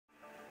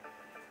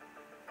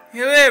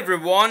Hello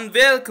everyone,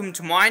 welcome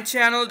to my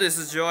channel. This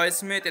is Joy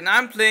Smith and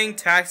I'm playing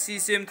Taxi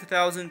Sim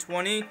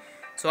 2020.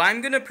 So I'm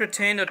gonna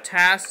pretend a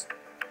task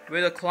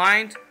with a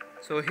client.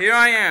 So here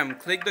I am,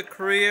 click the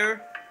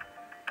career.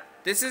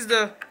 This is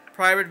the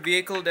private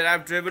vehicle that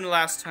I've driven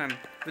last time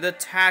with a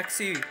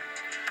taxi.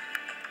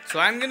 So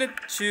I'm gonna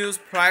choose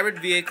private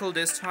vehicle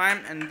this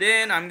time, and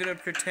then I'm gonna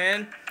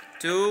pretend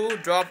to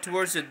drop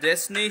towards the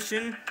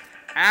destination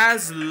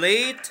as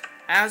late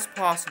as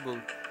possible.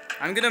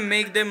 I'm gonna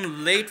make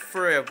them late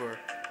forever.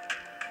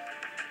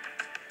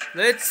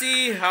 Let's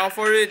see how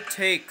far it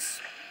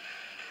takes.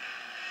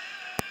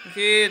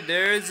 Okay,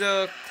 there's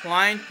a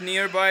client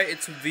nearby.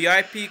 It's a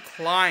VIP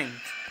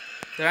client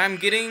that I'm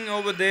getting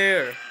over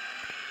there.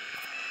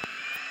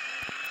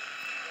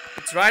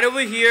 It's right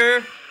over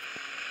here.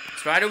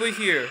 It's right over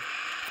here.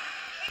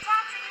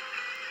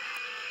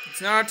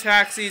 It's not a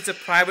taxi, it's a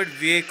private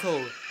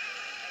vehicle.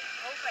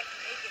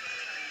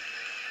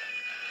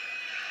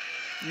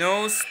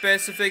 No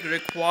specific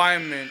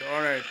requirement,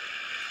 alright.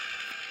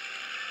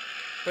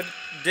 But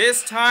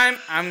this time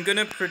I'm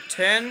gonna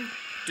pretend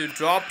to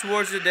drop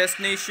towards the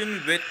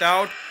destination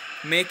without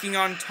making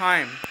on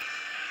time.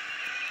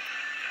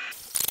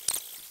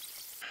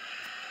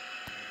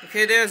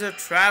 Okay, there's a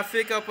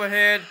traffic up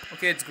ahead.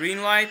 Okay, it's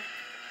green light.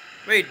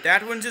 Wait,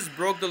 that one just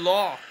broke the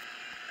law.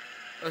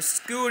 A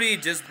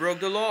Scooty just broke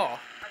the law.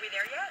 Are we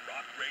there yet?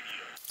 Rock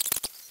radio.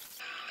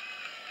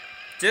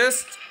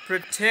 Just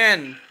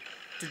pretend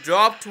to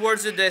drop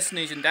towards the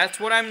destination. That's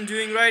what I'm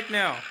doing right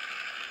now.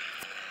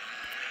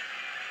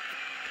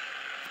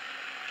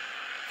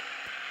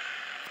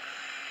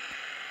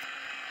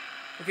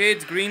 Okay,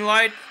 it's green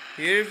light.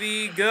 Here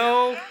we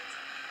go.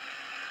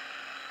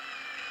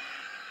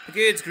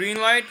 Okay, it's green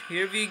light.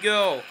 Here we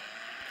go.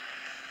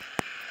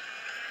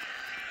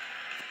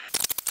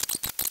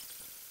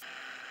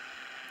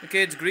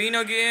 Okay, it's green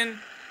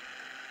again.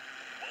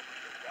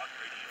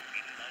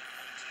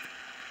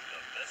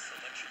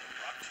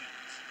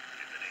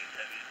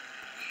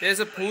 There's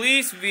a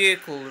police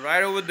vehicle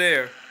right over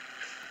there.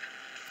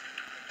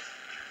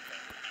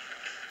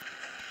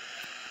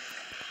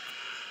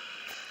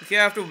 Okay,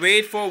 I have to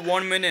wait for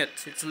 1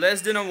 minute. It's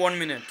less than a 1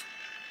 minute.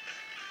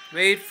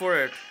 Wait for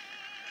it.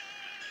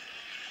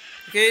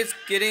 Okay, it's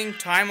getting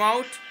time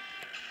out.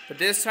 But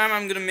this time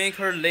I'm gonna make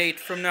her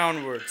late from now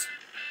onwards.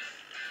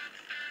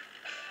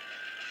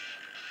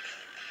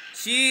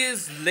 She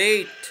is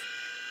late.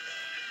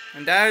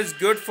 And that is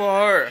good for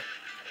her.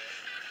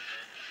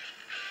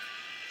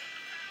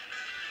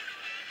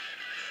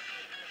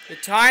 The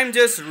time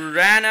just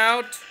ran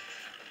out,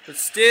 but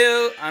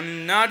still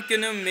I'm not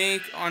gonna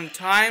make on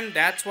time.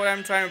 That's what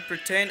I'm trying to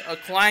pretend a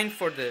client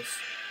for this.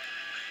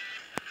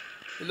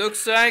 It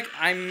looks like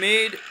I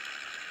made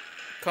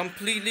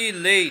completely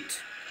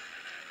late.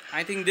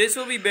 I think this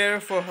will be better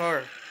for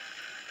her.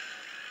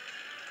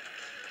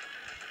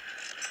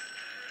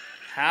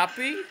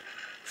 Happy?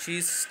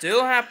 She's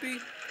still happy?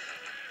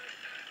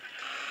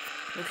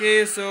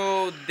 Okay,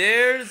 so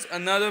there's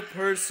another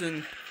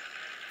person.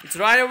 It's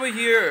right over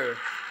here.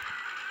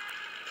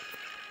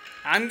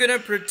 I'm gonna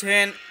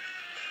pretend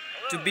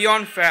to be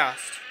on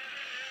fast.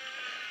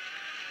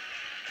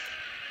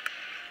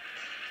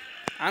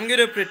 I'm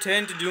gonna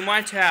pretend to do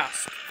my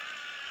task.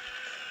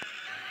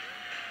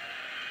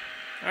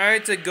 Alright,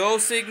 it's a go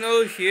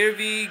signal. Here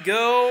we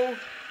go.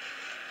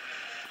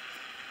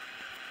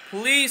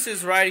 Police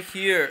is right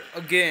here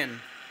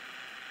again.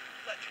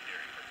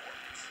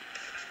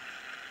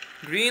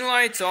 Green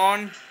light's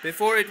on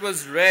before it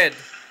was red.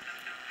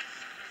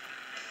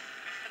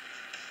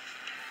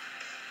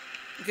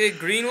 Okay,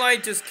 green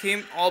light just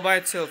came all by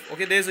itself.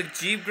 Okay, there's a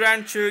Jeep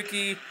Grand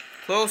Cherokee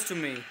close to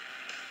me.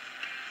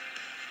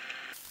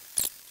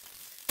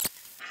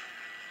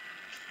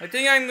 I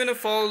think I'm gonna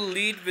follow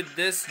lead with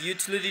this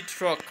utility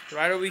truck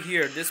right over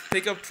here. This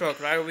pickup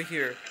truck right over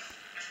here.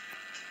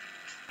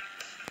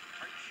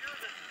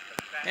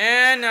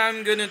 And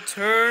I'm gonna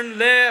turn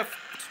left.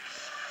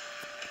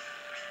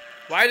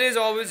 Why there's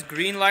always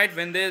green light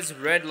when there's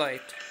red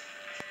light?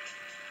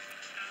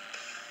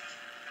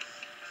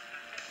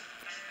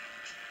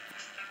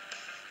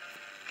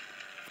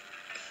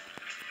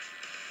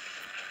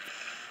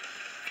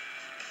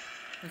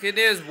 Okay,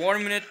 there's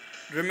 1 minute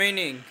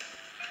remaining.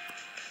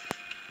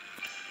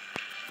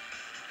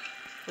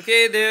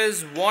 Okay,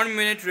 there's 1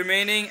 minute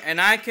remaining and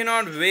I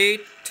cannot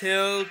wait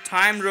till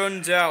time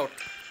runs out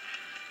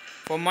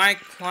for my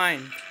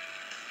client.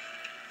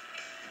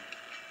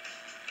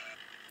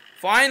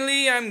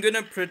 Finally, I'm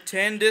gonna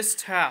pretend this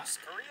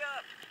task. Hurry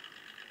up.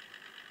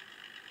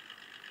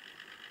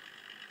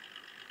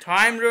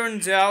 Time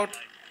runs out,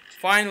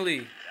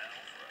 finally.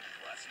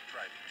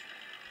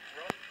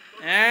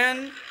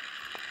 And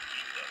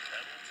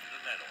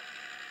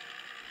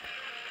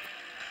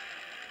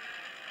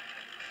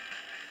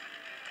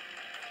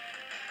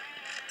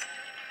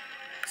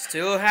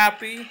still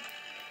happy?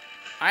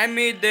 I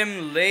made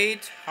them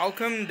late. How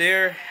come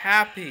they're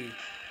happy?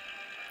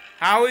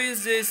 How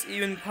is this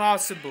even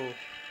possible?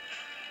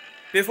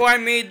 Before I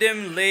made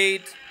them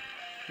late,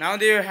 now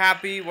they're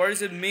happy. What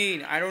does it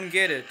mean? I don't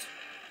get it.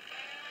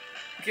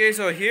 Okay,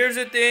 so here's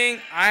the thing.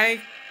 I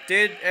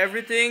did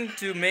everything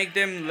to make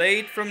them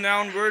late from now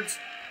onwards.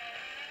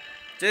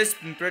 Just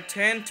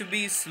pretend to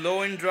be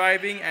slow in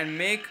driving and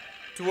make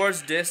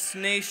towards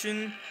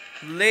destination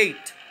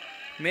late.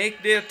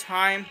 Make their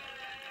time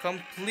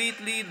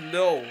completely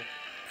low.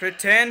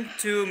 Pretend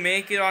to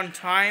make it on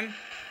time,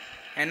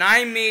 and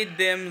I made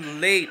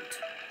them late.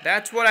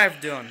 That's what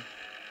I've done.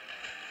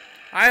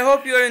 I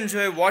hope you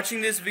enjoy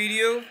watching this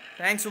video.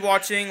 Thanks for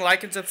watching.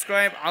 Like and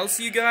subscribe. I'll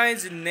see you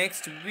guys in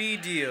next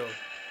video.